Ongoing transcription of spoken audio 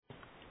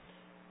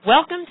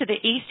Welcome to the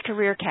East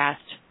Career Cast,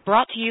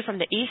 brought to you from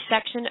the East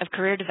Section of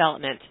Career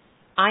Development.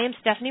 I am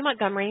Stephanie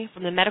Montgomery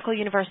from the Medical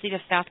University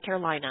of South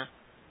Carolina.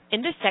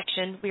 In this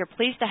section, we are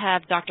pleased to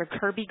have Dr.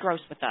 Kirby Gross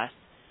with us.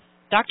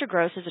 Dr.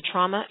 Gross is a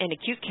trauma and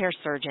acute care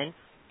surgeon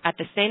at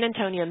the San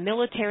Antonio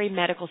Military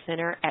Medical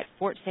Center at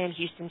Fort Sam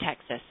Houston,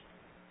 Texas.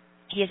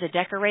 He is a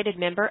decorated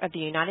member of the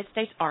United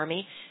States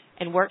Army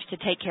and works to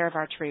take care of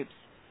our troops.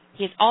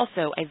 He is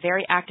also a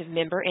very active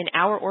member in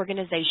our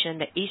organization,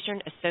 the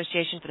Eastern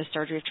Association for the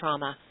Surgery of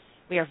Trauma.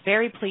 We are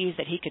very pleased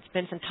that he could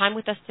spend some time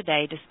with us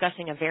today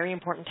discussing a very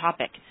important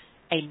topic,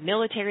 a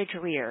military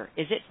career.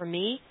 Is it for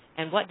me,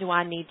 and what do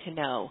I need to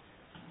know?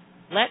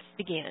 Let's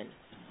begin.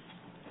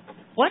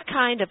 What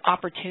kind of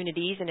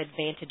opportunities and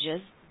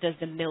advantages does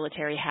the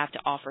military have to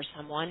offer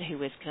someone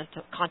who is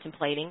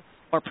contemplating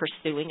or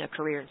pursuing a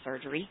career in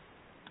surgery?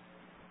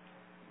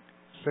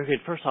 Very good.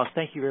 First off,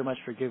 thank you very much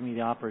for giving me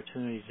the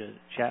opportunity to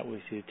chat with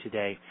you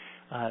today.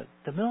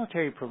 The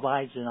military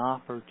provides an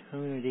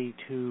opportunity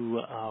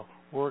to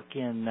work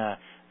in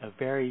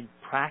varied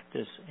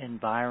practice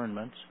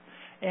environments,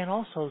 and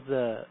also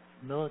the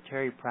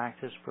military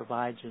practice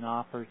provides an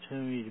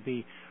opportunity to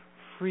be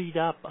freed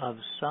up of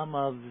some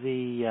of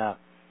the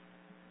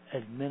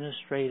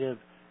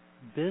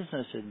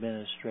business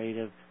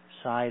administrative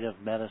side of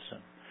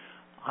medicine.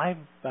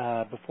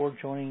 Before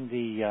joining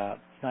the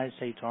United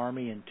States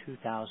Army in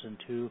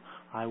 2002,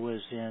 I was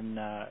in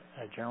a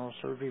general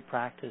surgery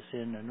practice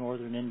in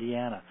northern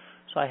Indiana.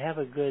 So I have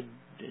a good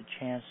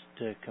chance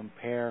to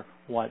compare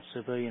what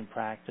civilian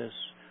practice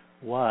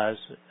was,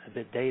 a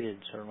bit dated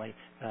certainly,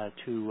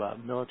 to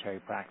military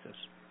practice.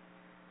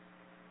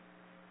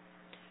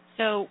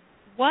 So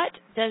what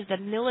does the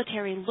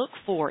military look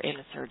for in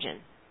a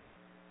surgeon?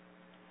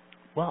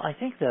 Well, I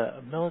think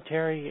the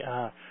military,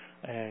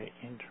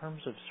 in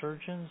terms of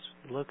surgeons,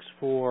 looks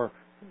for,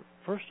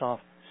 first off,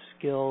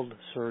 skilled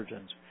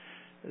surgeons.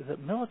 The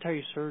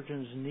military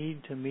surgeons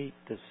need to meet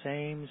the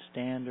same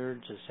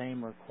standards, the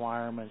same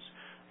requirements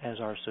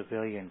as our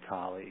civilian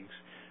colleagues.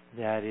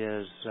 That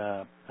is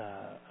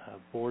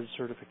board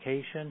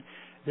certification.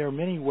 There are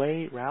many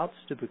routes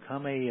to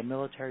become a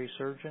military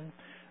surgeon.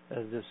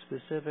 The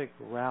specific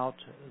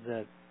route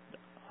that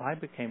I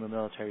became a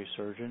military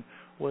surgeon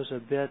was a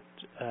bit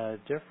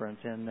different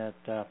in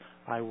that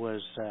I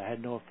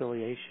had no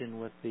affiliation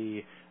with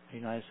the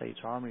United States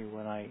Army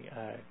when I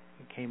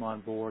came on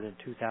board in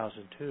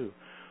 2002.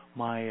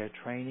 My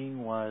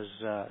training was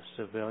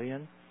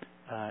civilian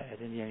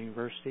at Indiana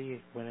University,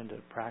 went into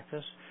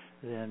practice,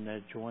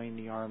 then joined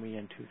the Army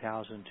in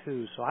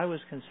 2002. So I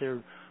was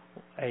considered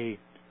a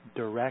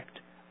direct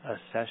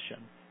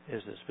accession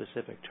is the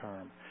specific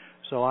term.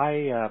 So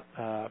I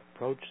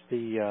approached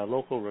the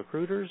local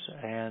recruiters,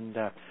 and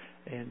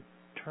in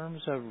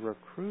terms of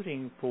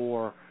recruiting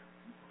for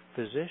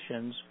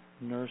physicians,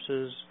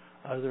 nurses,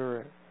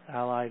 other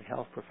allied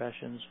health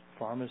professions,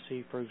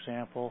 pharmacy, for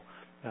example,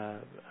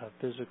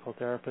 physical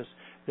therapists,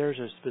 there's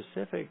a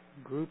specific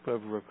group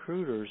of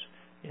recruiters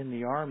in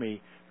the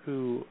Army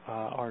who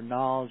are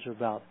knowledgeable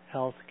about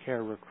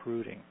healthcare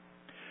recruiting.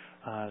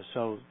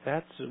 So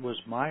that was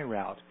my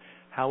route.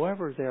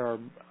 However, there are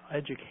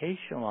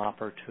educational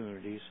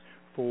opportunities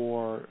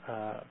for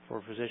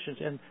physicians,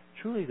 and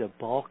truly the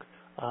bulk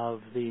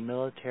of the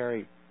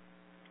military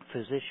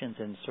physicians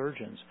and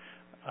surgeons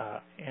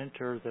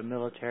enter the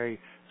military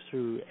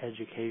through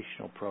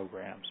educational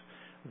programs.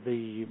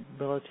 The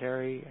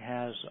military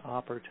has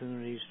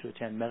opportunities to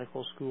attend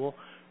medical school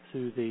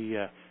through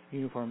the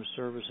Uniformed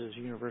Services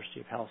University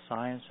of Health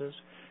Sciences.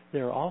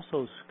 There are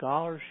also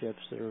scholarships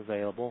that are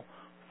available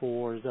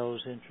for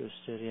those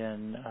interested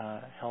in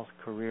health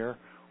career,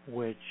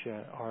 which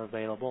are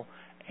available.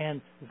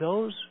 And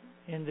those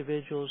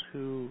individuals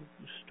who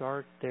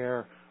start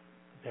their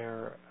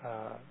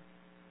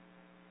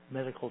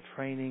medical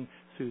training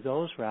through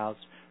those routes,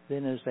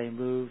 then as they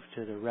move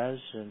to the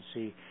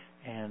residency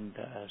and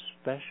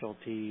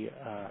specialty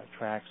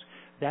tracks,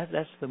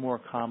 that's the more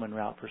common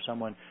route for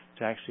someone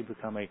to actually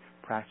become a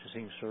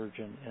practicing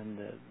surgeon in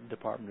the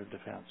Department of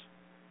Defense.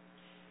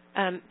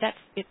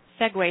 It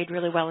segued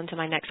really well into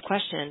my next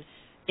question.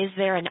 Is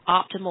there an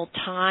optimal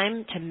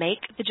time to make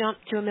the jump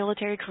to a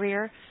military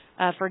career?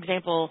 For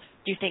example,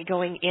 do you think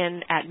going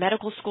in at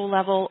medical school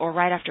level or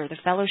right after the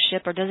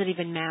fellowship, or does it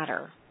even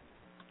matter?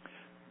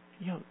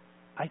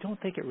 I don't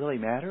think it really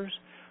matters.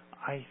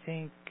 I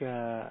think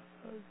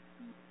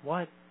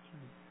what's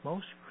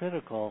most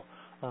critical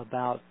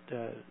about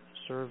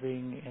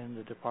serving in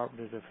the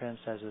Department of Defense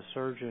as a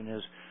surgeon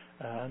is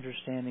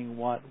understanding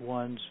what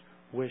one's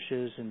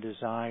wishes and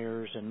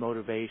desires and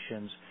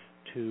motivations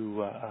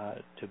to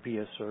be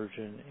a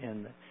surgeon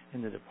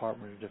in the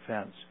Department of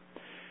Defense.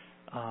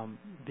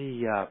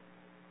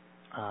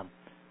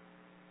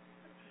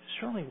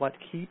 Certainly what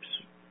keeps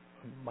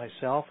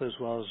myself as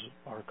well as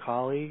our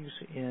colleagues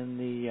in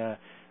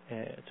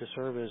to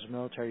serve as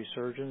military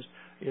surgeons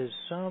is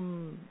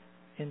some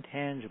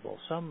intangible,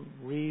 some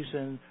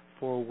reason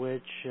for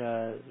which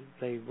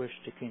they wish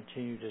to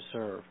continue to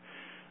serve.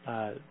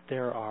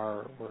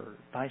 We're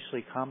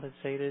nicely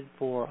compensated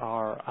for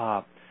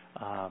our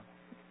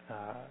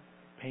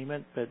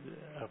enjoyment but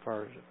of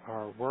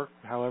our work.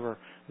 However,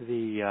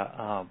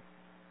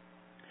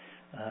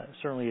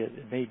 certainly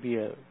it may be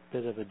a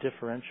bit of a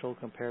differential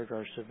compared to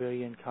our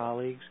civilian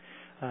colleagues.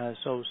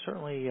 So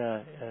certainly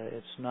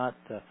it's not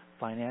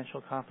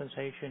financial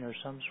compensation or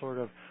some sort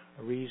of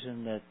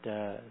reason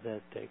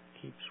that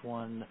keeps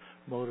one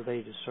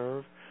motivated to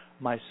serve.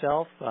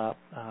 Myself,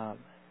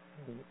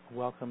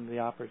 welcome the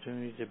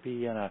opportunity to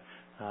be in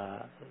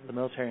the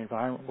military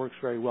environment. Works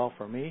very well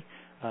for me.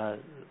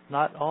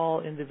 Not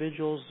all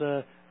individuals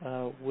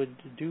would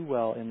do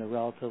well in the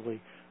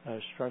relatively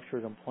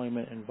structured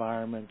employment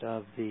environment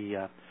of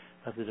the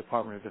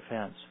Department of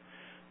Defense.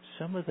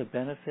 Some of the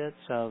benefits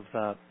of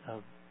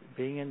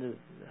being in the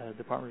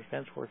Department of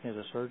Defense, working as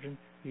a surgeon,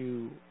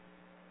 you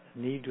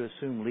need to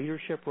assume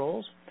leadership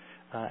roles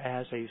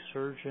as a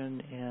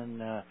surgeon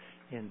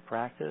in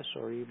practice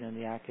or even in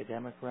the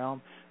academic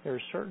realm. There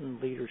are certain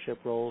leadership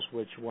roles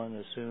which one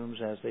assumes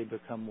as they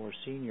become more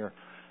senior.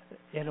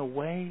 In a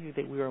way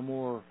that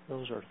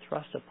those are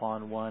thrust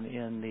upon one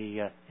in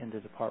the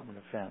Department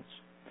of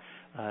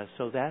Defense.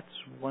 So that's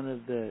one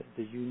of the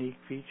unique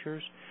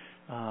features.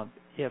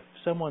 If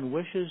someone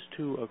wishes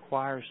to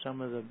acquire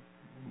some of the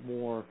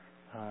more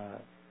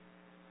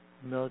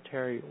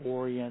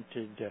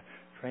military-oriented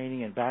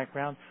training and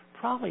background,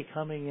 probably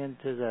coming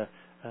into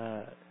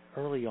the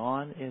early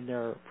on in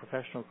their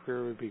professional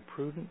career would be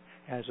prudent,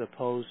 as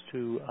opposed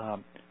to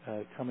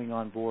coming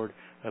on board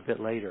a bit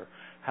later.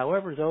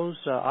 However, those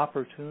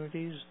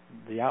opportunities,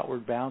 the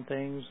outward bound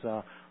things,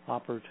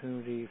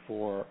 opportunity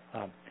for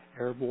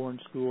airborne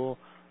school,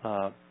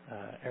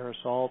 air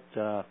assault,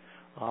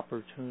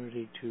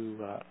 opportunity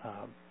to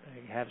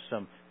have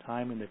some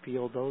time in the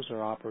field, those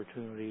are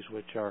opportunities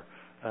which are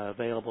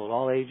available at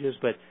all ages,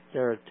 but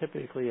they're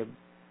typically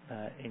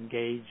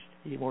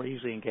more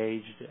easily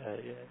engaged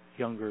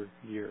younger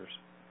years.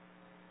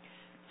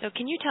 So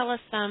can you tell us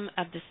some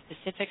of the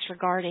specifics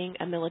regarding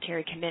a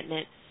military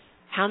commitment?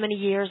 How many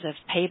years of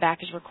payback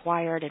is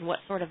required, and what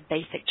sort of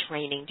basic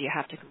training do you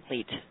have to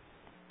complete?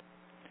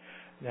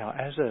 Now,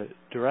 as a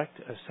direct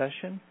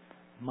accession,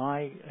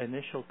 my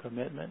initial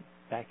commitment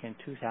back in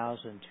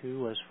 2002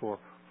 was for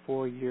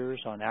 4 years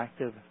on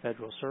active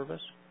federal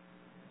service,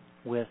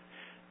 with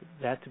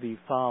that to be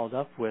followed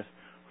up with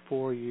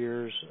 4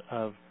 years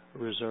of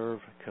reserve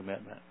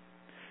commitment.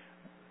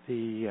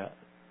 The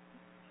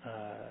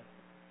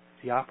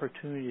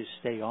opportunity to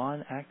stay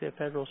on active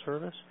federal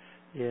service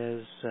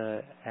is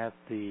if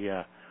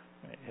the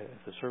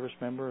service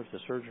member, if the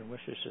surgeon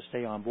wishes to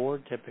stay on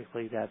board,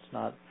 typically that's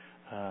not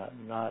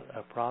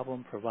a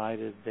problem,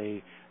 provided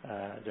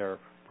their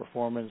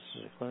performance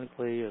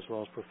clinically as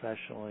well as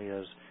professionally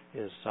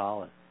is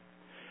solid.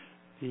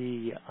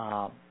 The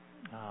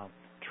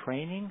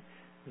training,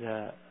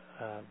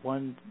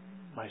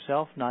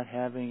 myself not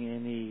having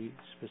any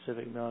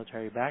specific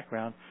military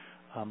background,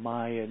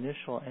 my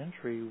initial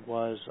entry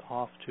was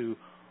off to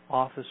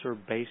Officer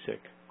Basic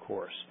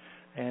course.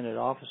 And at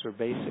Officer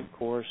Basic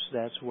course,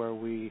 that's where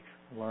we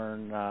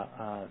learn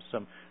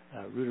some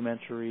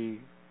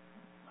rudimentary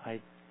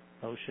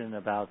notion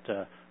about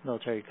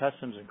military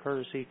customs and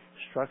courtesy,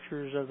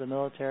 structures of the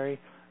military,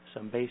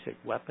 some basic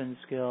weapon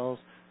skills,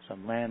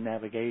 some land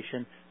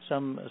navigation,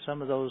 some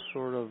of those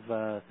sort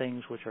of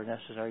things which are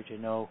necessary to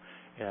know,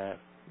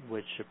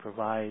 which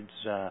provides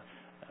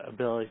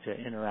ability to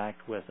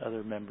interact with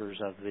other members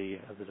of the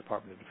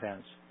Department of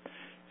Defense.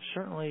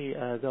 Certainly,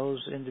 those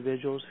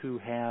individuals who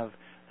have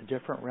a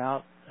different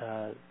route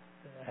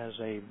as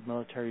a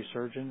military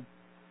surgeon,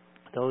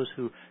 those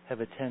who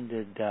have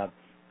attended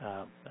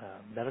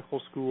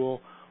medical school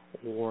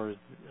or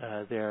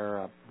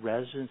their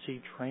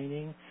residency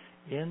training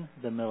in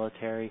the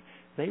military,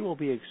 they will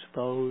be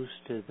exposed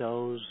to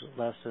those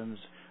lessons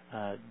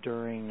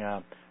during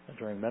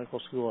medical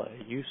school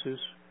at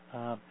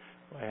USUS,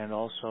 and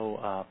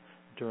also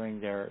during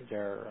their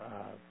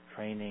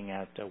training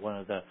at one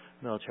of the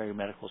military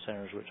medical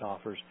centers which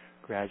offers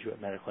graduate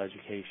medical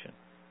education.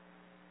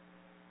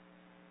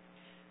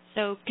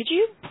 So could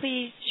you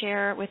please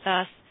share with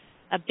us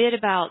a bit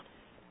about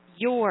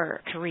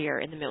your career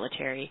in the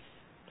military?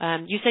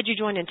 You said you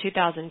joined in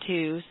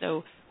 2002,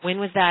 so when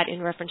was that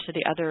in reference to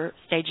the other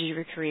stages of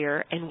your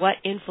career, and what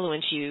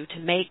influenced you to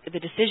make the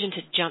decision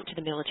to jump to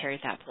the military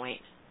at that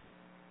point?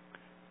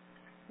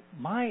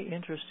 My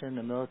interest in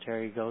the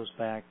military goes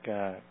back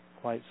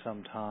quite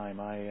some time.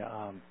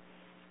 I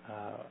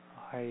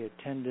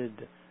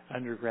attended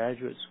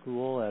undergraduate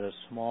school at a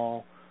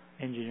small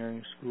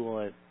engineering school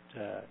at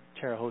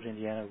Terre Haute,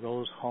 Indiana,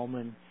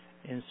 Rose-Hulman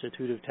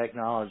Institute of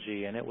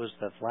Technology, and it was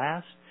the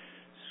last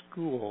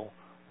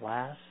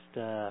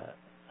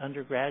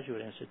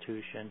undergraduate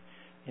institution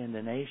in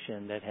the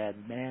nation that had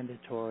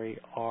mandatory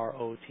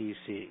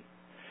ROTC.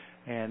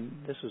 And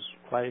this was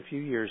quite a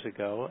few years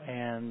ago,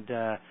 and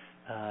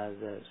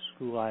the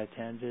school I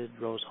attended,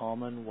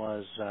 Rose-Hulman,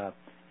 was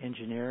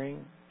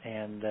engineering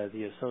and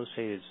the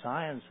associated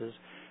sciences,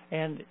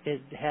 and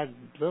it had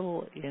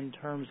little in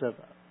terms of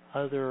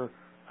other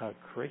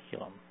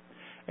curriculum.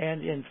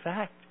 And in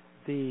fact,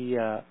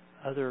 the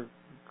other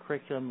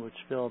curriculum which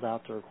filled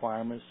out the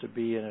requirements to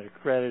be an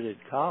accredited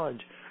college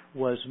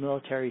was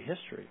military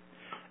history.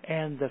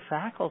 And the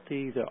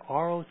faculty, the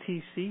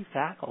ROTC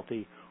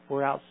faculty,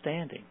 were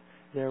outstanding.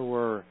 There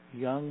were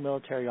young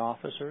military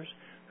officers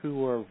who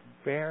were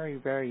very,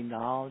 very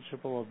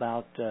knowledgeable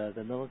about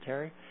the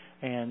military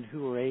and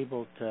who were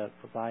able to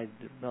provide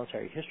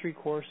military history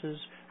courses,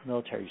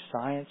 military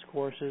science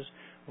courses.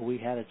 We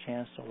had a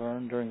chance to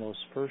learn during those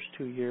first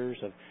 2 years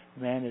of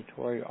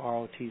mandatory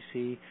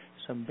ROTC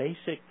some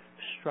basic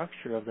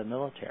structure of the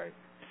military.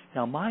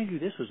 Now, mind you,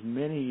 this was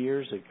many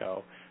years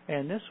ago,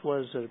 and this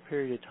was at a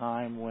period of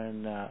time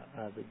when the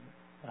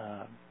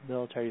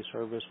military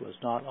service was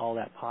not all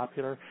that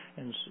popular,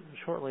 and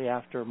shortly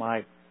after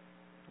my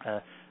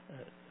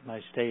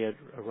stay at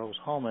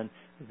Rose-Hulman,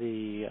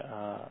 the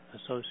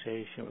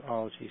association with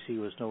ROTC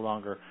was no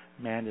longer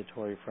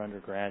mandatory for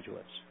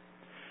undergraduates.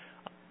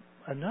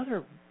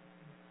 Another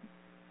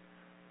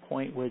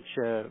point which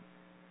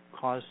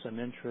caused some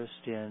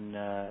interest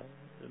in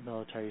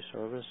military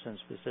service and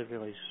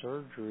specifically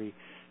surgery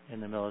in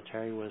the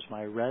military was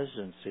my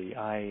residency.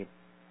 I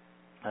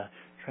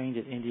trained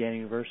at Indiana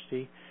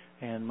University,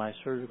 and my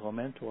surgical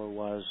mentor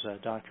was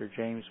Dr.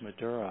 James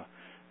Madura.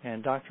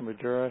 And Dr.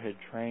 Madura had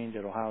trained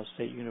at Ohio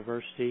State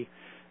University,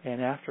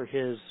 and after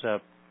his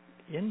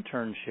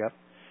internship,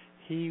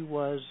 he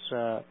was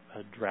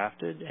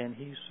drafted, and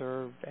he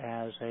served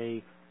as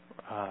a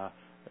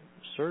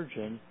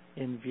surgeon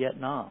in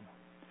Vietnam.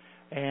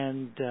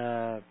 And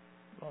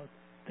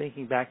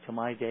thinking back to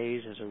my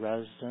days as a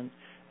resident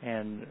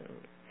and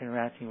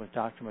interacting with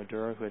Dr.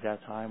 Madura, who at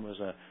that time was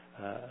a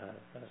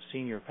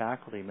senior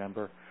faculty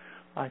member,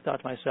 I thought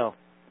to myself,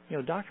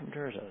 Dr.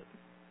 Madura is a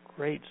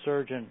great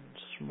surgeon,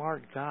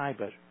 smart guy,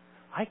 but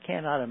I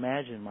cannot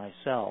imagine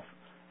myself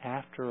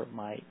after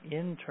my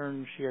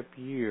internship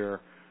year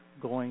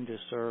going to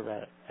serve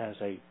as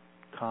a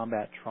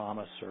combat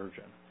trauma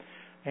surgeon.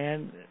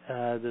 And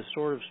the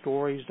sort of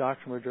stories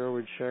Dr. Madura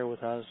would share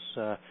with us,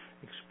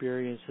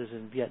 experiences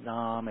in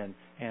Vietnam and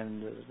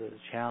the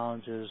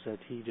challenges that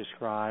he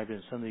described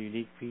and some of the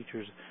unique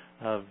features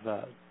of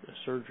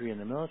surgery in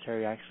the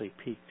military actually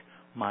piqued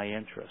my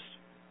interest.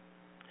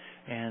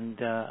 And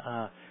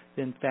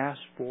then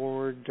fast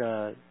forward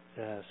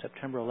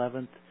September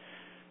 11th,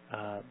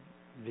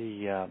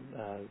 the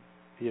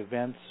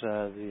events,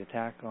 the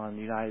attack on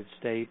the United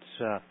States,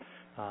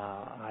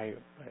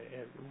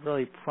 it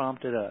really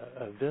prompted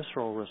a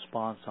visceral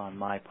response on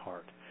my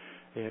part.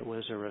 It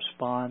was a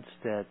response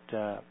that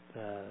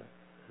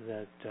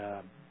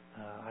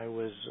I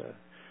was,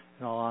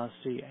 in all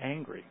honesty,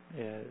 angry.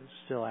 It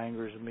still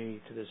angers me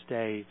to this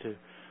day to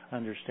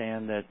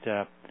understand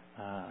that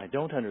I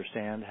don't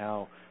understand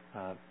how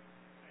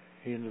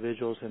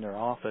individuals in their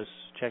office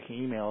checking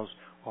emails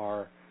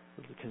are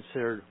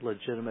considered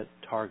legitimate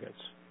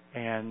targets.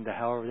 And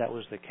however, that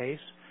was the case,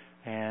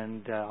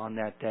 and on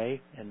that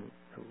day, and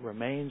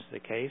remains the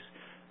case.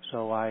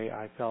 So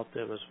I felt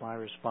it was my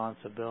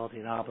responsibility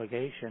and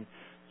obligation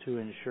to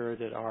ensure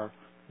that our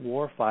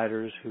war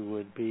fighters who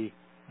would be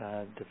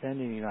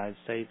defending the United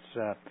States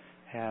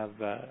have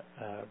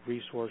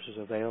resources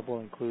available,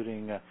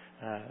 including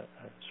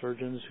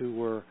surgeons who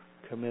were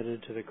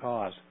committed to the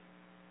cause.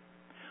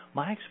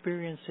 My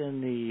experience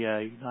in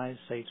the United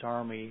States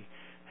Army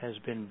has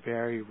been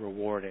very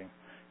rewarding.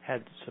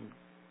 Had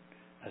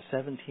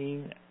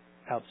 17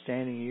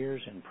 outstanding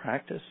years in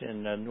practice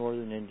in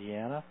northern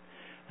Indiana,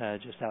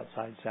 just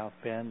outside South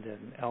Bend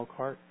and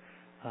Elkhart.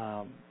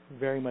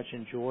 Very much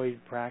enjoyed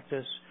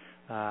practice.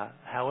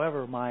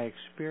 However, my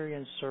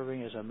experience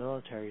serving as a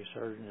military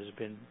surgeon has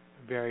been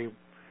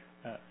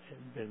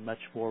been much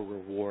more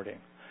rewarding.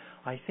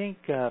 I think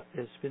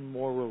it's been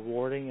more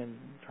rewarding in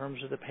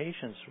terms of the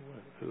patients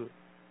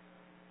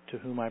to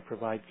whom I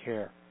provide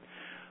care.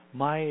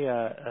 My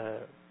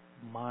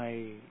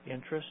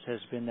interest has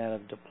been that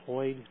of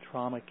deployed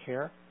trauma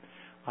care.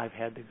 I've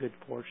had the good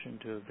fortune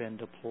to have been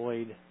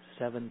deployed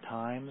 7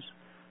 times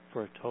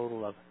for a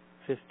total of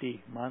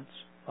 50 months,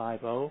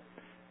 50,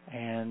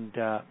 and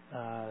the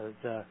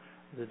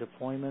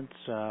deployments,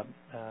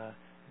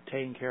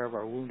 taking care of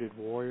our wounded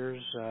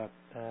warriors,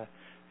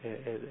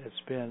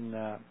 it's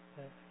been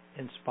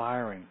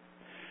inspiring.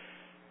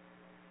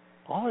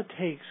 All it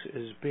takes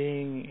is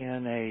being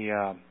in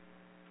a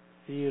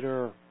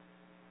theater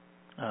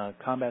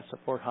combat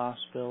support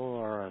hospital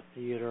or a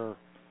theater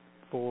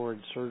forward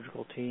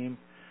surgical team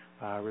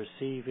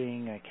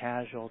receiving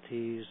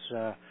casualties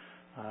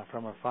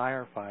from a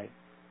firefight,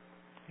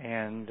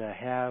 and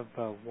have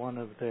one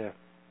of the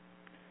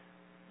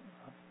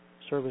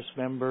service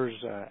members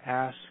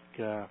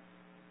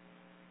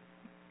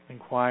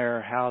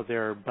inquire how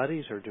their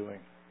buddies are doing.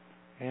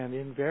 And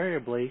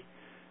invariably,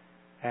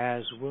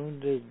 as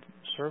wounded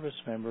service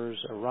members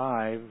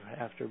arrive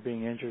after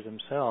being injured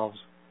themselves,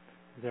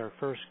 their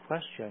first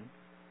question,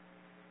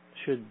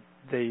 should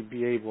they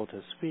be able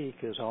to speak,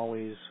 is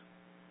always,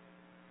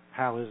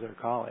 how is their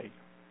colleague?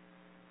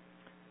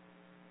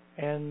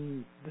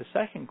 And the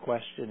second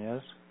question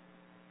is,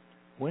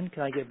 when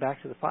can I get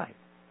back to the fight?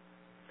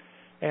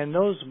 And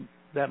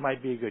that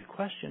might be a good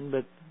question,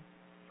 but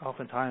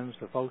oftentimes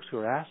the folks who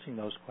are asking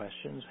those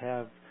questions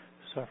have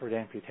suffered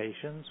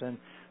amputations and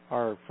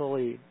are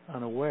fully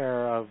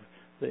unaware of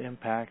the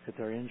impact that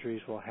their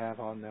injuries will have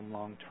on them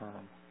long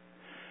term.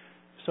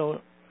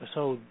 So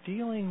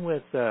dealing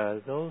with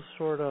those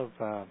sort of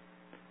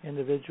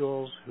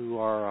individuals who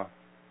are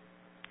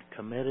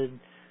committed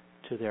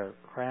to their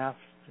craft,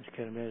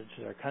 committed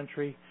to their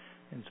country,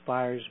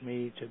 inspires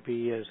me to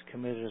be as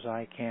committed as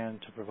I can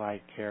to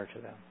provide care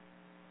to them.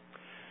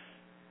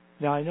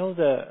 Now, I know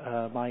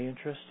that my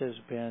interest has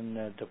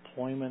been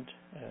deployment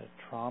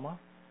trauma,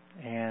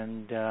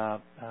 and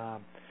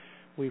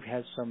we've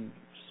had some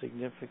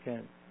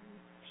significant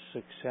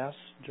success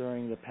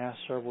during the past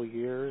several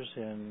years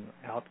in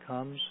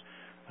outcomes.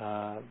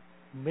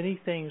 Many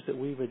things that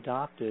we've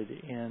adopted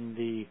in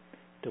the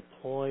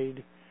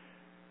deployed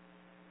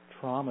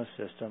trauma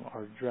system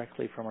are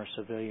directly from our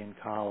civilian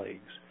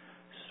colleagues.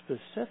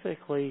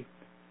 Specifically,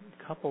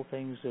 a couple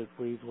things that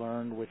we've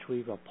learned, which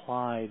we've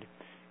applied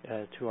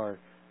to our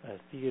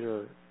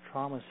theater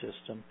trauma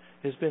system,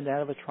 has been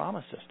that of a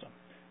trauma system.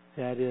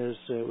 That is,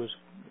 it was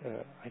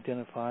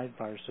identified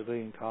by our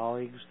civilian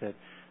colleagues that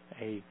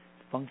a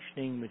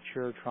functioning,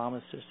 mature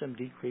trauma system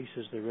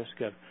decreases the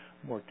risk of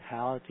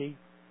mortality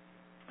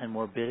and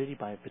morbidity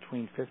by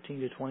between 15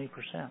 to 20%.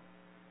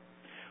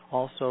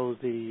 Also,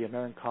 the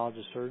American College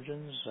of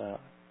Surgeons, the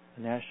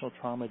National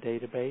Trauma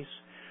Database,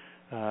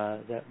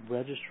 that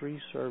registry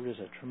served as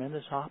a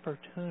tremendous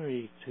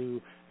opportunity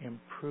to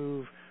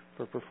improve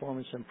for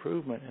performance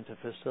improvement and to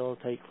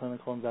facilitate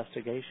clinical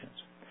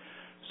investigations.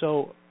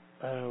 So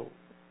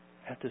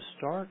at the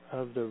start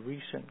of the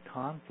recent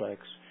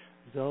conflicts,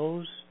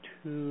 those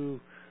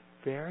two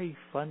very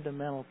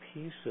fundamental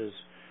pieces,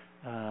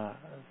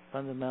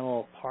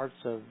 fundamental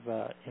parts of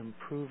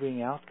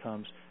improving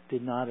outcomes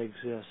did not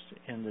exist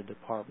in the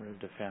Department of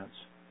Defense.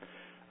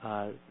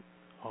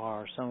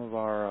 Some of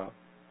our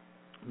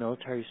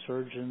military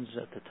surgeons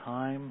at the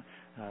time,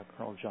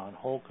 Colonel John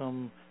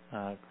Holcomb,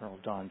 Colonel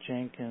Don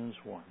Jenkins,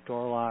 Warren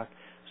Dorlock,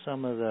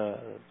 some of the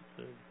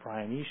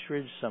Brian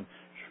Eastridge, some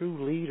true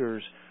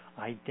leaders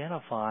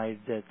identified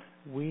that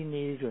we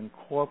needed to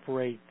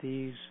incorporate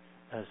these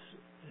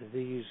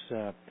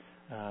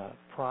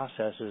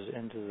processes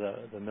into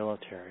the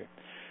military.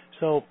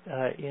 So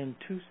in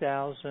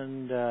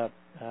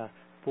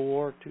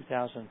 2004,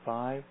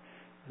 2005,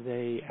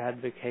 they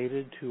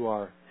advocated to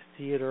our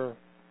theater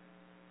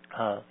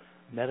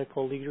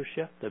medical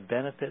leadership the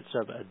benefits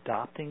of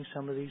adopting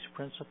some of these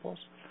principles,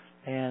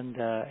 and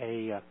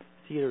a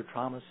theater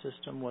trauma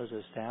system was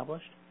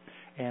established,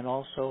 and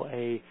also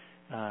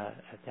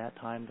at that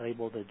time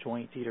labeled a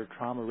Joint Theater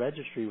Trauma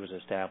Registry was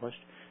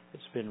established.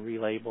 It's been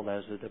relabeled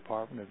as the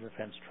Department of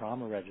Defense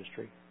Trauma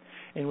Registry.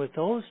 And with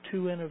those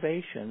two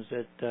innovations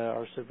that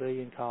our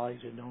civilian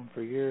colleagues had known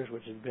for years,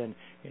 which had been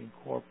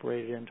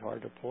incorporated into our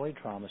deployed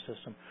trauma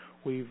system,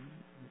 we've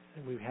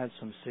had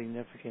some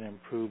significant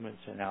improvements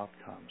in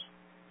outcomes.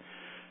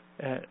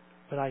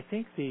 But I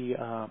think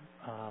there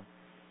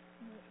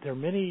are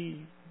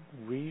many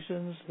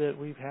reasons that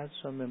we've had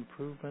some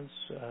improvements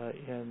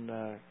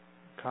in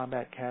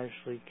combat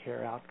casualty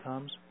care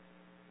outcomes.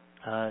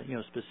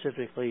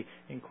 Specifically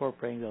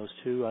incorporating those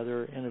two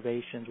other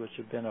innovations which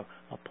have been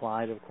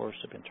applied, of course,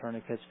 have been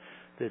tourniquets.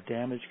 The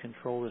damage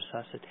control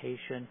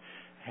resuscitation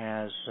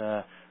had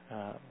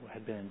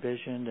been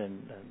envisioned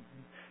and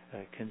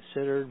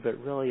considered, but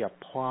really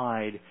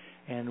applied.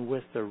 And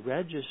with the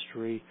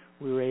registry,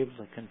 we were able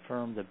to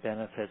confirm the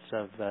benefits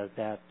of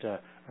that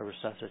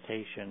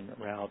resuscitation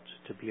route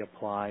to be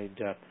applied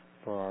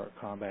for our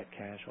combat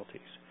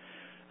casualties.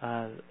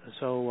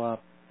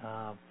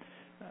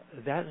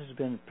 That has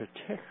been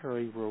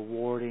particularly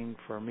rewarding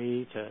for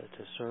me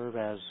to serve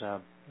as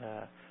a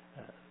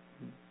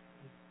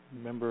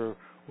member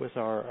with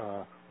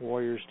our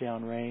warriors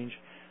downrange,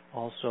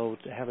 also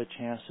to have a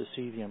chance to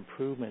see the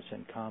improvements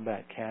in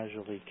combat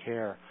casualty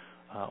care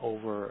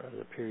over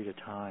the period of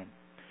time.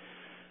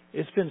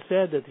 It's been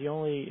said that the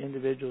only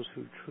individuals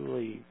who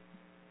truly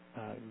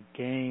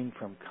gain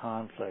from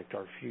conflict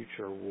are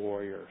future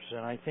warriors,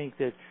 and I think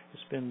that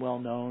it's been well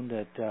known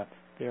that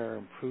there are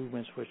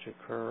improvements which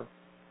occur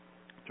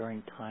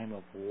during time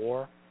of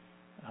war,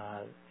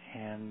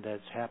 and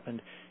that's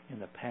happened in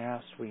the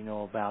past. We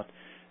know about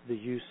the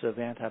use of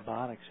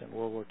antibiotics in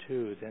World War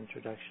II, the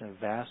introduction of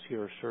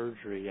vascular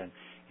surgery in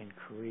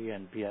Korea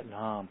and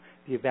Vietnam,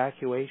 the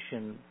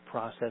evacuation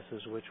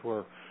processes which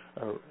were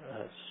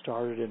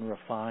started and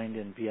refined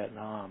in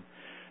Vietnam.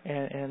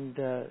 And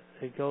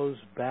it goes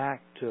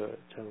back to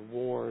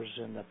wars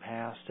in the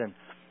past.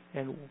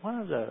 And one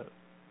of the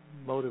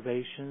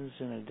motivations,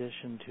 in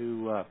addition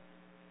to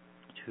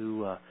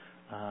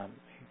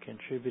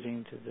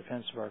contributing to the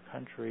defense of our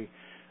country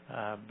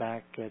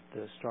back at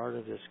the start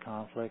of this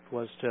conflict,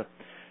 was to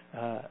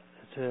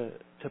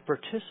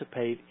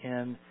participate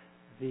in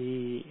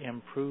the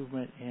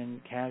improvement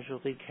in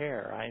casualty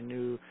care. I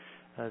knew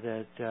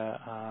that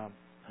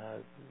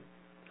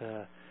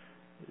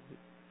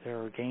there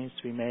are gains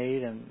to be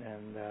made,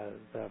 and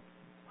the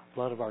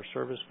blood of our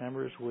service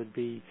members would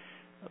be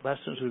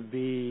lessons would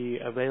be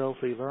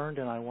availably learned,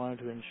 and I wanted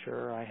to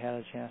ensure I had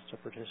a chance to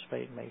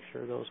participate and make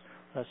sure those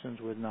lessons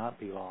would not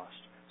be lost.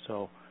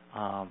 So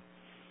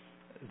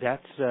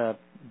that's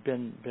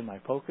been my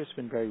focus.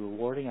 Been very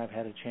rewarding. I've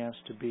had a chance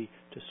to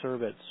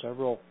serve at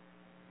several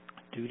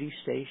duty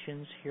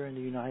stations here in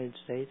the United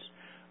States.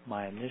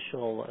 My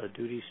initial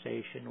duty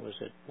station was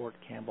at Fort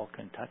Campbell,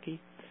 Kentucky,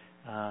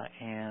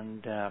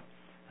 and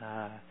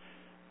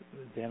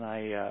then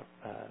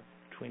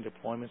between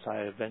deployments, I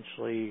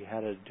eventually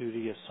had a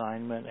duty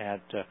assignment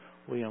at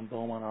William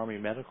Beaumont Army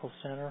Medical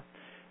Center.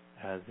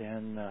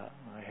 Then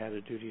I had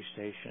a duty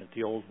station at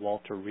the old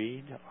Walter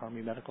Reed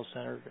Army Medical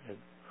Center at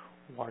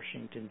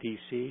Washington,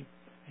 D.C.,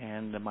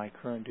 and my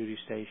current duty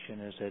station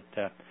is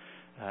at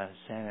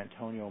San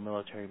Antonio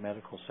Military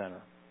Medical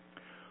Center.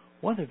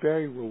 One of the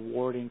very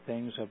rewarding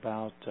things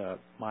about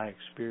my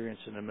experience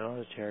in the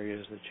military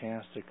is the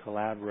chance to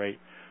collaborate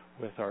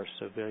with our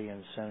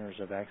civilian centers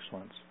of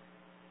excellence.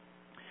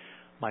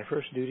 My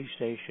first duty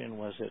station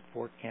was at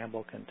Fort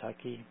Campbell,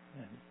 Kentucky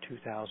in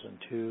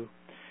 2002,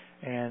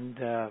 and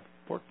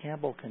Fort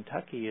Campbell,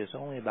 Kentucky is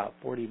only about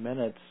 40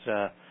 minutes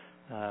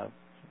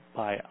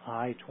by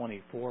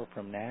I-24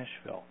 from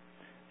Nashville,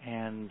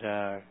 and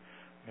the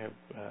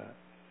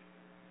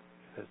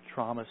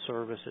trauma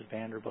service at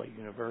Vanderbilt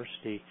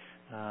University,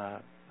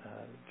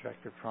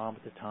 Director of Trauma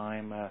at the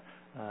time,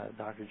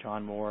 Dr.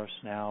 John Morris,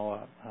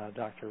 now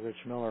Dr.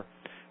 Rich Miller,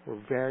 were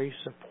very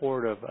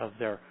supportive of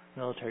their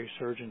military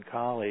surgeon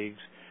colleagues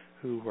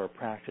who were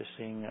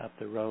practicing up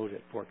the road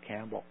at Fort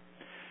Campbell.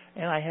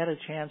 And I had a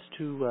chance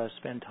to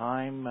spend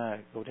time,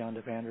 go down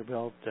to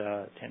Vanderbilt,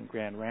 attend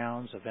grand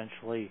rounds,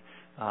 eventually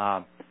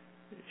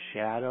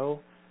shadow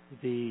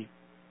the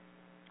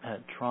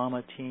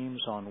trauma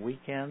teams on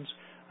weekends.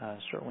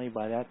 Certainly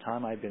by that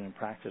time I'd been in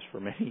practice for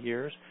many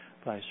years,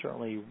 but I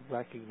certainly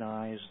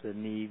recognized the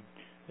need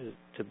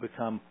to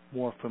become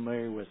more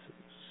familiar with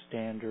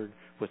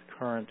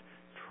current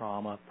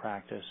trauma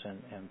practice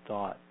and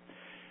thought.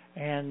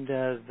 And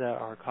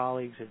our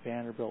colleagues at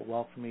Vanderbilt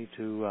welcomed me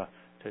to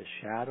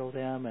shadow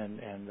them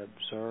and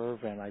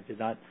observe, and I did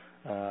not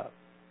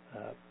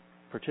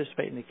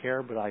participate in the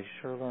care, but I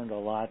sure learned a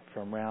lot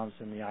from rounds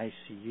in the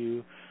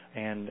ICU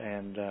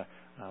and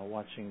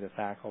watching the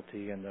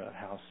faculty and the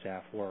house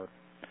staff work.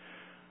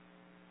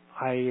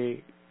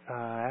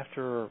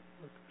 After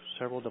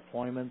several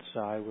deployments,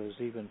 I was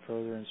even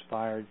further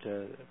inspired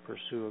to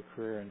pursue a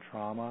career in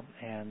trauma,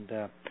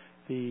 and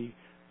the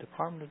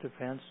Department of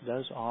Defense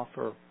does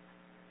offer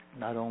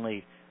not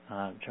only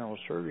general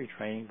surgery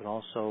training, but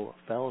also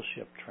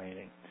fellowship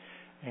training.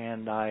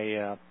 And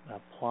I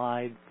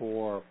applied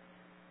for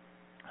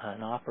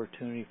an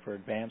opportunity for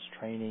advanced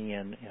training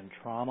in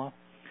trauma.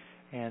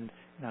 And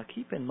now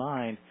keep in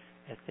mind,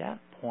 at that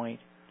point,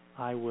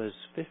 I was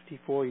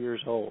 54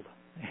 years old.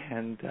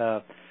 And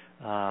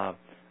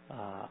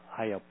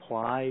I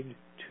applied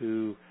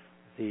to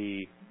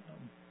the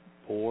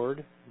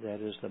board, that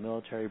is the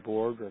military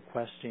board,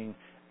 requesting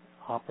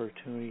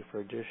opportunity for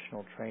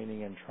additional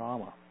training in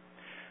trauma.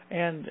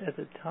 And at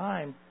the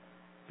time,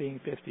 being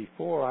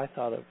 54, I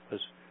thought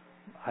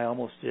I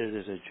almost did it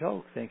as a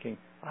joke, thinking,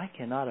 I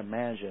cannot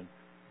imagine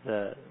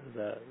the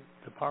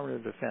Department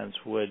of Defense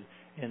would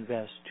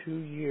invest 2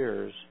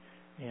 years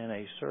in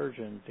a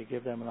surgeon to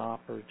give them an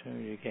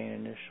opportunity to gain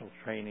initial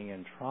training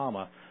in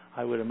trauma.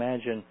 I would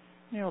imagine,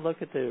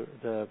 look at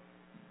the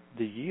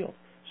yield.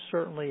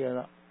 Certainly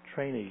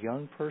train a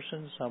young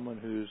person, someone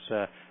whose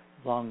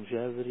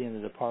longevity in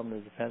the Department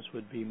of Defense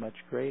would be much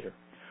greater.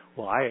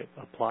 Well, I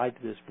applied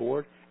to this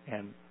board,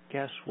 and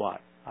guess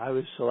what? I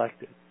was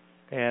selected.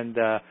 And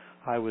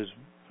I was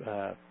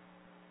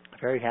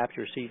very happy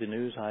to receive the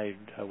news. I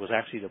was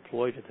actually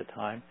deployed at the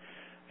time.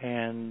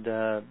 And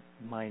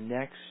my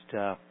next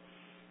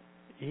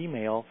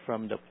email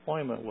from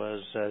deployment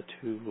was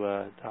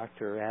to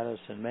Dr.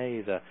 Addison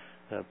May, the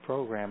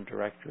program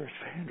director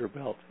at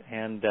Vanderbilt.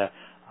 And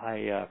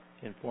I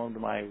informed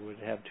him I would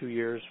have 2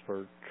 years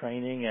for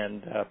training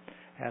and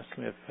asked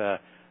him if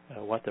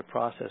what the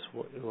process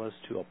was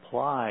to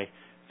apply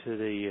to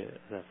the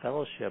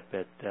fellowship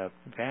at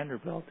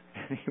Vanderbilt,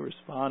 and he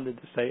responded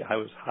to say I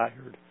was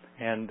hired.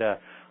 And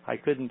I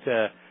couldn't.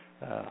 I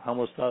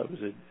almost thought it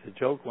was a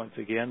joke once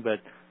again,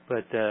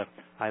 but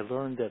I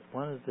learned that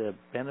one of the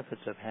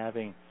benefits of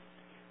having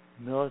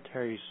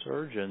military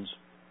surgeons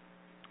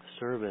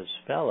serve as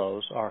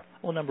fellows are,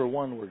 well, number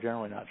one, we're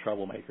generally not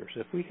troublemakers.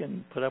 If we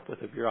can put up with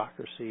the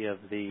bureaucracy of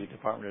the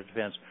Department of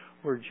Defense,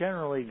 we're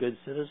generally good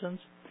citizens.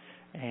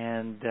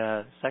 And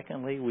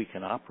secondly, we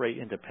can operate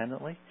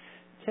independently.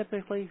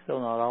 Typically, though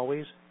not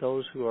always,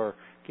 those who are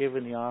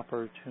given the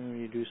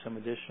opportunity to do some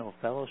additional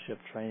fellowship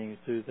training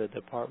through the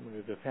Department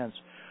of Defense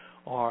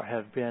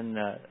have been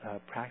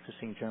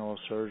practicing general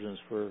surgeons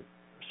for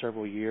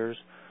several years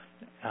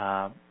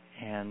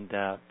and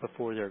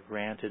before they're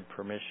granted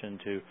permission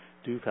to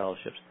do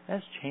fellowships.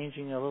 That's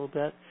changing a little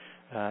bit,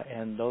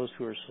 and those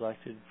who are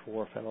selected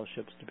for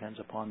fellowships depends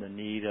upon the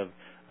need of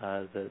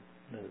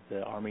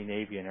the Army,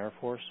 Navy, and Air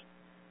Force.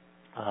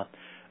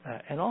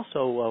 And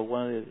also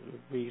one of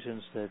the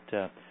reasons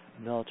that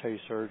military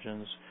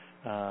surgeons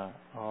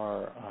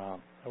are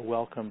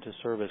welcome to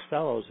serve as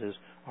fellows is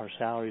our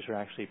salaries are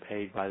actually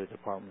paid by the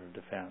Department of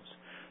Defense.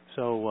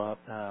 So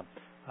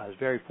I was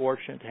very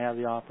fortunate to have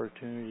the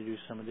opportunity to do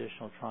some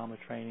additional trauma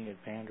training at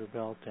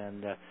Vanderbilt,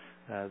 and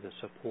the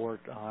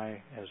support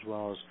I, as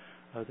well as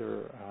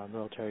other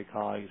military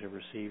colleagues, have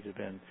received have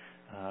been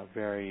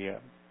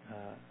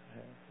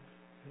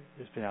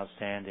it's been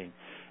outstanding.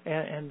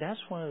 And that's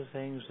one of the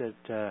things that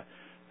the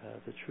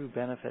true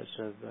benefits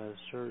of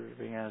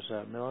serving as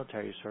a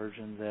military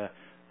surgeon,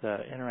 the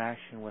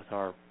interaction with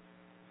our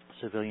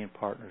civilian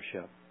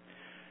partnership.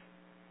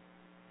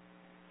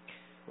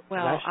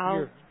 Well,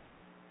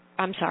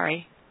 I'm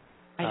sorry.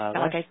 I felt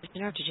like I just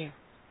interrupted you.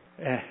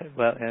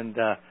 Well, and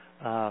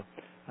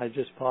I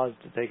just paused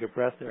to take a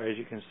breath there. As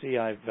you can see,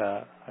 I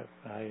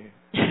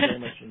very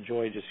much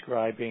enjoy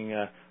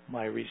describing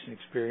my recent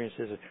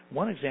experiences.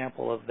 One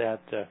example of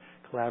that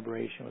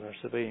collaboration with our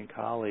civilian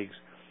colleagues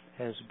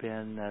has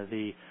been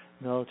the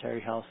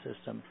Military Health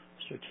System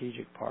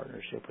Strategic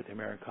Partnership with the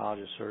American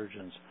College of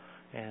Surgeons.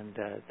 And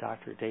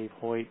Dr. Dave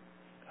Hoyt,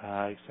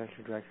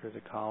 Executive Director of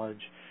the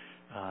college,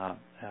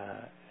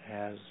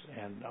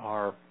 and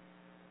our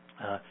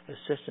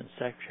Assistant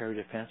Secretary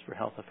of Defense for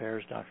Health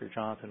Affairs, Dr.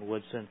 Jonathan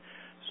Woodson,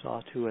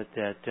 saw to it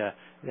that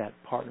that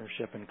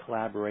partnership and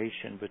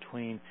collaboration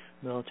between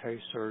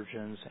military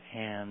surgeons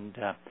and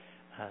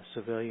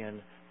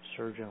civilian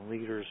surgeon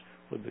leaders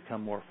would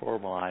become more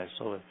formalized.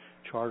 So a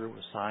charter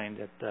was signed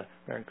at the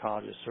American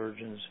College of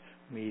Surgeons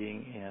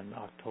meeting in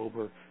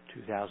October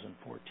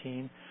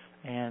 2014,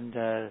 and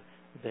the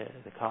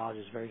college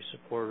is very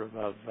supportive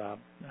of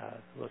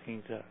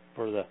looking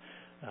for the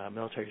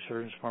military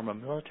surgeons to form a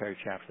military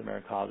chapter of the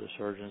American College of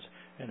Surgeons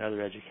and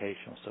other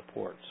educational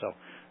support.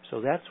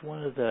 So that's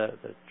one of the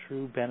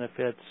true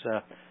benefits.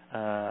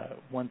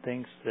 One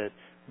thinks that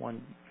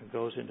one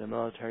goes into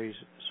military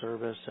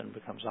service and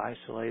becomes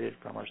isolated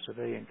from our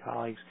civilian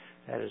colleagues.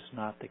 That is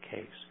not the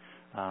case.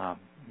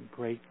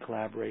 Great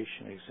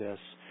collaboration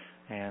exists,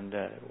 and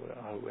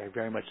I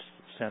very much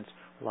sense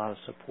a lot of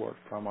support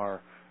from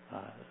our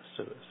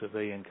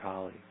civilian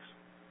colleagues.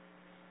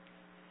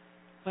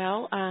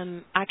 Well,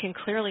 I can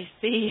clearly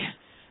see,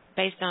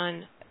 based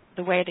on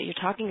the way that you're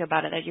talking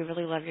about it, that you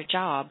really love your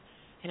job.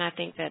 And I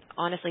think that,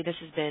 honestly,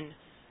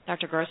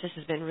 Dr. Gross, this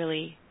has been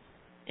really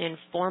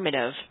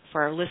informative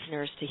for our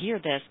listeners to hear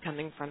this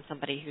coming from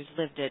somebody who's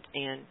lived it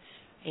and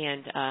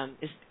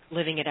is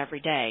living it every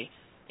day.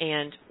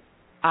 And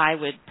I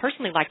would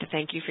personally like to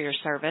thank you for your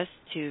service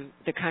to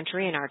the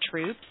country and our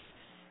troops.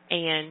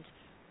 And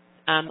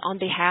on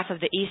behalf of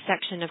the East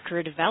Section of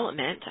Career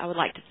Development, I would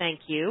like to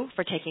thank you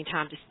for taking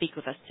time to speak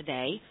with us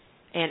today.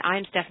 And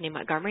I'm Stephanie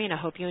Montgomery, and I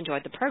hope you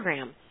enjoyed the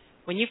program.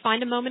 When you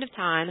find a moment of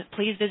time,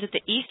 please visit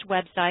the East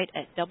website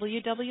at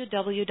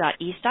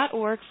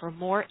www.east.org for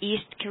more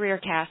East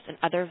CareerCast and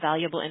other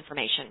valuable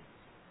information.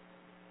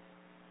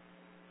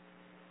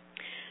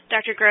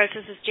 Dr. Gross,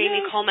 this is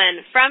Jamie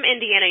Coleman from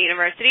Indiana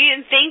University,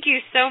 and thank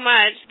you so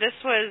much. This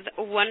was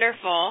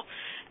wonderful.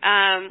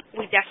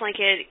 We definitely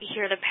could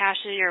hear the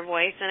passion in your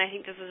voice, and I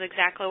think this is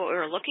exactly what we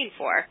were looking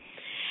for.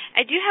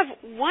 I do have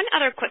one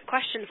other quick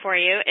question for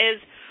you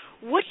is,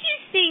 what do you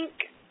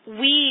think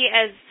we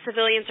as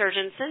civilian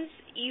surgeons, since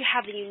you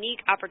have the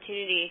unique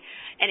opportunity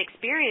and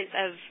experience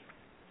of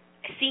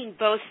seeing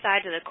both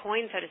sides of the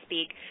coin, so to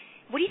speak,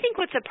 what do you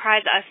think would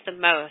surprise us the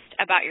most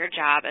about your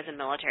job as a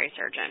military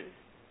surgeon?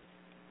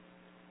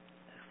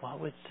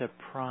 What would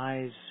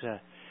surprise,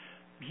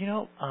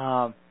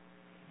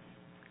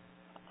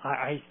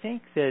 I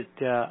think that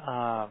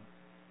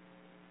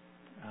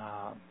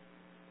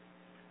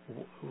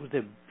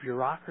the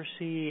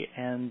bureaucracy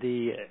and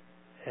the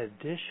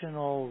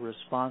additional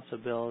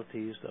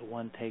responsibilities that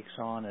one takes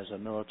on as a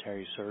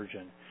military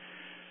surgeon,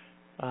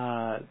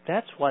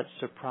 that's what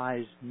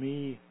surprised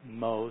me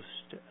most,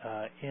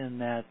 in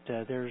that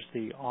there's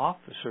the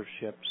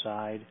officership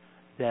side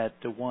that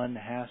the one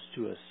has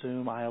to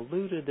assume. I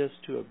alluded this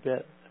to a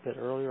bit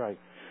earlier. I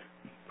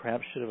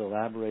perhaps should have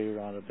elaborated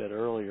on it a bit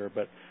earlier,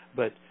 but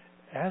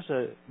as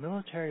a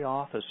military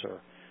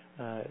officer,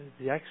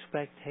 the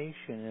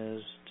expectation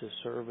is to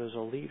serve as a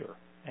leader.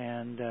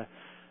 And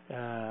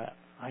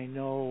I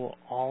know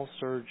all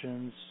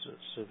surgeons,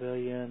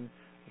 civilian,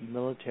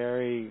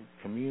 military,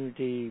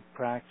 community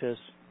practice,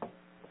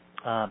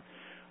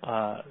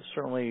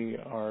 certainly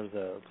are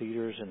the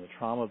leaders in the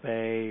trauma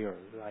bay or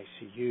the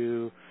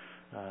ICU.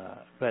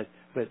 But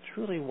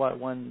truly what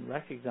one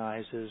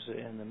recognizes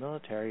in the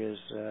military is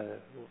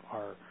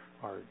our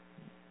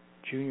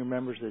junior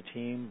members of the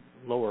team,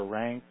 lower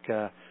rank,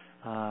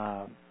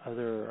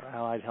 other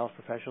allied health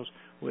professionals.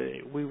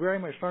 We very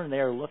much learn they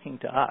are looking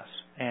to us,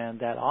 and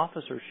that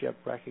officership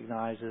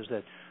recognizes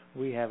that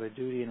we have a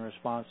duty and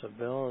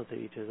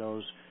responsibility to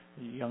those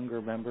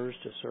younger members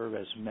to serve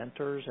as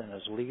mentors and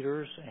as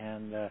leaders,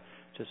 and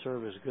to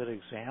serve as good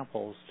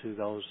examples to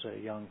those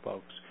young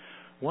folks.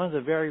 One of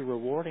the very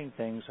rewarding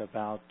things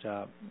about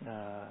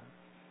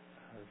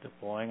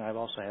deploying, I've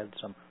also had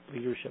some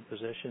leadership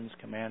positions,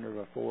 commander of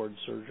a forward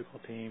surgical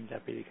team,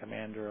 deputy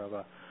commander of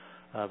a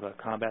of a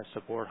combat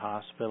support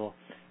hospital.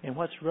 And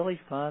what's really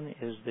fun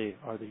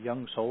are the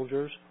young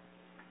soldiers.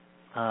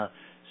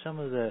 Some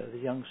of the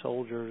young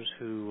soldiers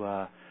who,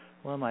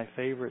 one of my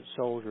favorite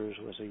soldiers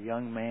was a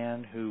young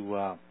man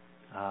who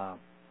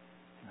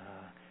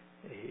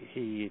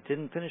he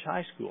didn't finish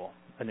high school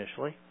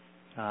initially.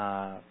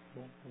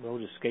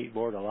 Rode a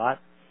skateboard a lot.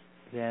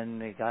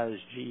 Then he got his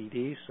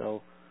GED.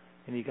 So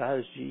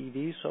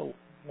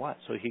what?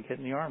 So he get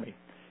in the Army.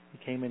 He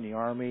came in the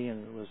Army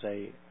and was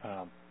a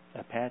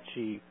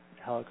Apache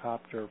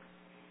helicopter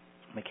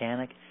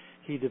mechanic.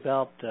 He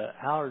developed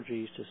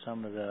allergies to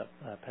some of the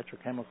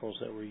petrochemicals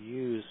that were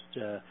used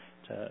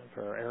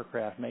for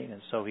aircraft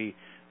maintenance. So he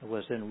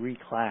was then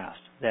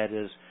reclassed. That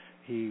is,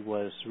 he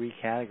was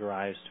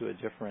recategorized to a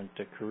different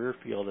career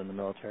field in the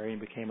military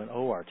and became an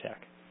OR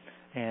tech.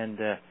 And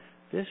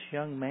this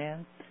young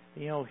man,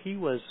 he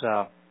was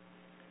a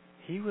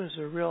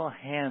real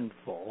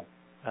handful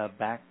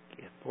back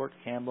at Fort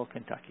Campbell,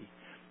 Kentucky.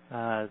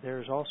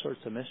 There's all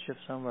sorts of mischief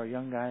some of our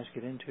young guys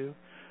get into,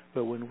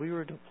 but when we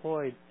were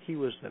deployed, he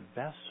was the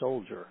best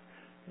soldier.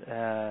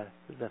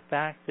 The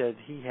fact that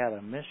he had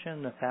a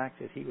mission, the fact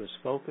that he was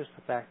focused,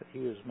 the fact that he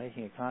was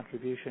making a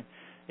contribution,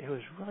 it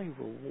was really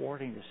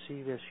rewarding to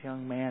see this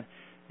young man.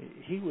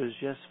 He was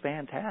just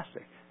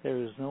fantastic. There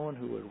was no one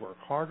who would work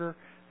harder.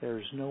 There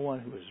was no one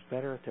who was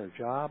better at their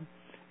job.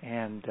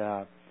 And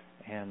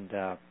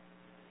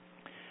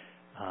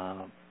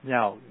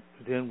now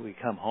then we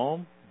come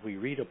home, we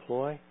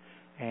redeploy,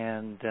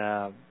 and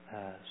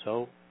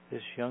so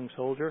this young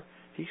soldier,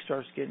 he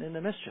starts getting into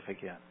mischief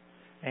again.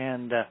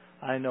 And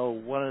I know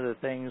one of the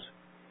things,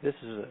 this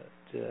is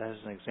as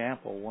an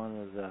example, one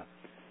of the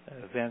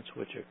events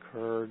which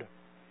occurred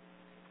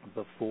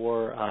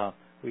before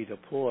we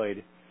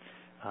deployed.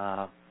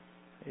 One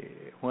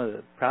of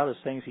the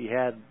proudest things he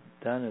had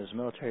done in his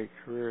military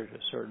career at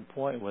a certain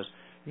point was,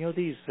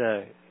 these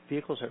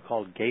vehicles are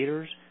called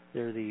Gators.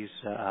 They're these,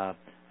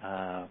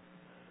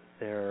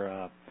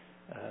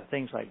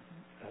 things like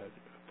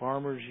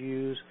farmers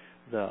use,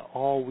 the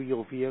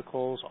all-wheel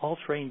vehicles,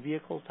 all-terrain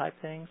vehicle type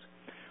things.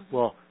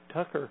 Well,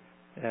 Tucker,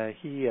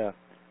 one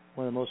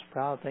of the most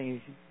proud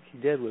things he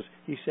did was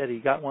he said he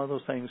got one of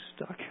those things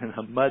stuck in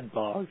a mud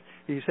bog.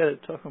 He said it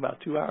took him about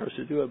 2 hours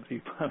to do it, but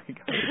he finally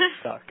got it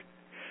stuck.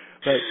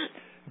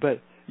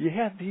 But you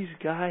have these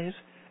guys,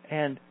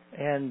 and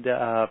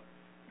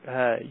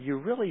you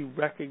really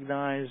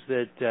recognize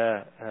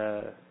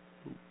that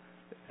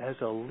as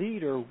a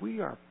leader, we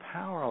are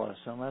powerless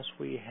unless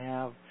we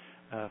have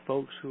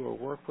folks who will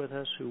work with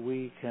us, who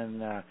we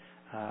can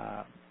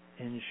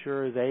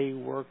ensure they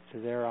work to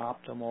their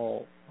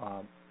optimal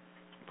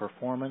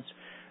performance.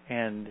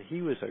 And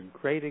he was a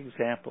great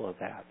example of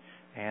that.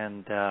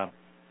 And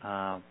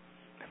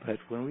but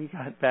when we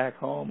got back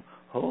home,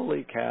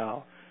 holy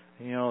cow!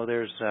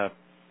 There's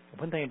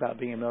one thing about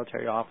being a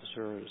military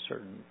officer at a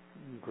certain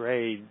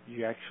grade.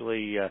 You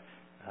actually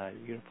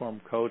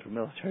Uniform Code of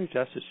Military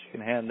Justice. You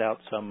can hand out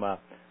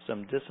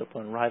some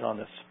discipline right on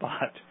the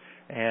spot.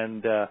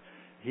 And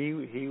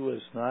he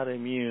was not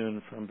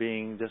immune from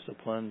being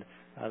disciplined,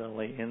 not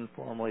only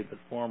informally but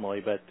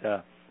formally. But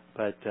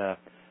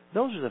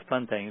those are the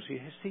fun things. You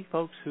see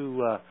folks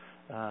who,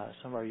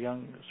 some of our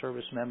young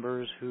service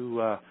members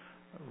who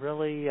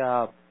really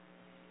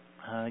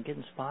get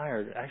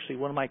inspired. Actually,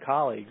 one of my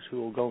colleagues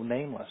who will go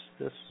nameless.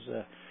 This is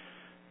a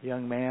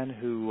young man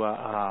who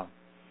a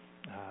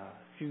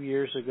few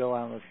years ago,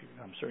 I'm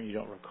certain you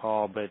don't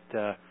recall, but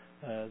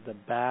the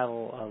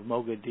Battle of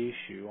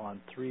Mogadishu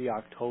on 3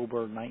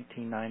 October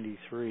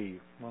 1993.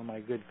 One of my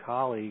good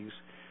colleagues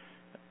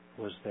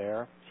was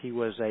there. He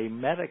was a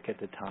medic at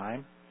the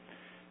time.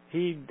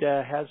 He'd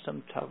had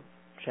some tough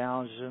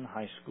challenges in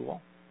high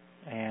school,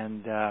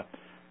 and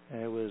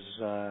it was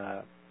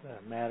a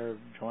matter of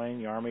joining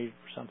the Army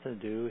for something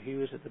to do. He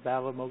was at the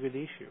Battle of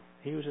Mogadishu.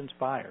 He was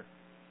inspired.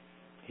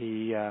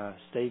 He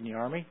stayed in the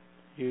Army.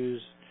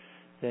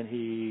 Then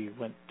he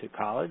went to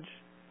college.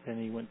 Then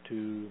he went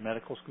to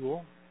medical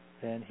school.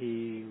 Then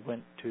he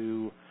went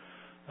to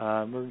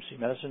emergency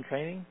medicine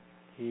training.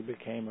 He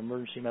became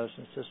Emergency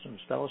Medicine Systems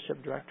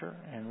Fellowship Director,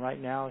 and right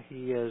now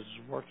he is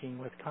working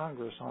with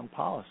Congress on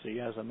policy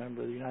as a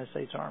member of the United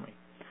States Army.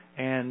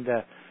 And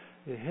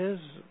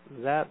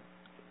that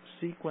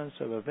sequence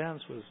of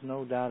events was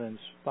no doubt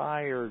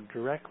inspired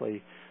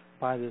directly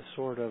by the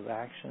sort of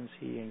actions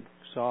he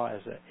saw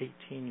as an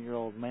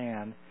 18-year-old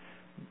man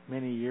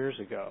many years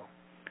ago.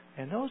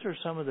 And those are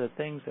some of the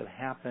things that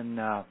happen.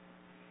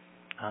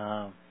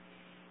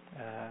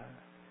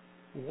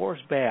 War's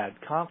bad.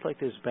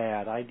 Conflict is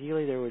bad.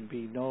 Ideally, there would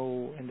be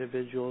no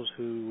individuals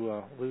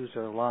who lose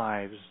their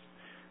lives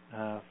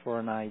for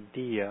an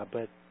idea,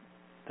 but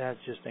that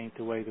just ain't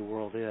the way the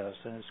world is,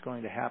 and it's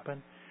going to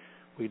happen.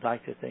 We'd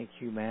like to think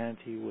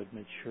humanity would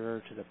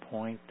mature to the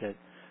point that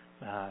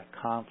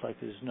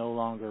conflict is no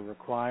longer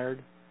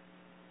required.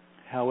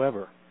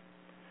 However,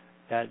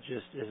 that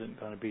just isn't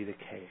going to be the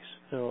case.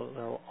 So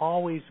there will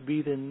always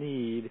be the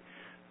need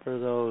for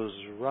those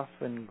rough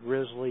and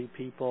grisly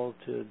people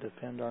to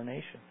defend our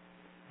nation.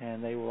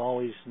 And they will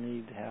always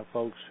need to have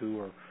folks who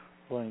are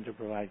willing to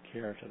provide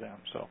care to them.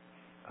 So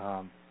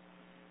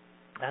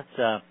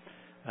that's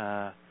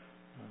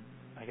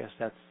I guess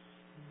that's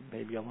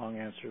maybe a long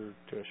answer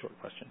to a short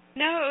question.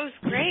 No, it was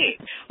great.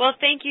 Well,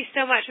 thank you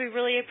so much. We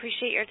really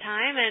appreciate your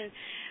time, and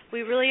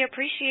we really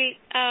appreciate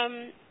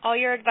all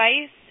your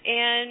advice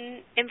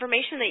and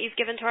information that you've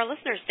given to our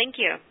listeners. Thank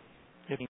you.